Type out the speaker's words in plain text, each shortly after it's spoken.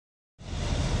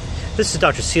This is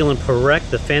Dr. Selene Parekh,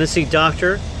 the Fantasy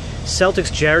Doctor.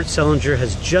 Celtics' Jared Sullinger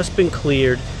has just been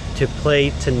cleared to play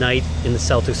tonight in the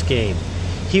Celtics game.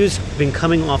 He's been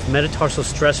coming off metatarsal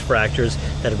stress fractures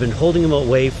that have been holding him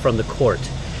away from the court.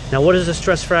 Now, what is a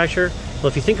stress fracture? Well,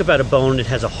 if you think about a bone, it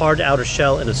has a hard outer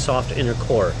shell and a soft inner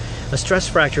core. A stress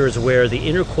fracture is where the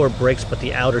inner core breaks, but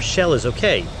the outer shell is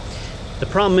okay. The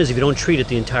problem is, if you don't treat it,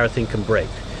 the entire thing can break.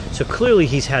 So clearly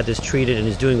he's had this treated and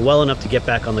is doing well enough to get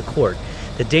back on the court.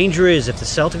 The danger is if the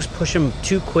Celtics push him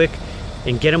too quick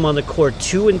and get him on the court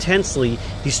too intensely,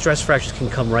 these stress fractures can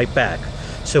come right back.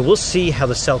 So we'll see how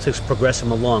the Celtics progress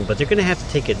him along, but they're going to have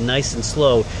to take it nice and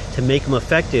slow to make him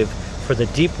effective for the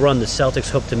deep run the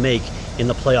Celtics hope to make in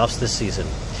the playoffs this season.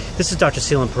 This is Dr.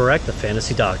 Selene Parekh, the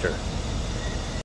Fantasy Doctor.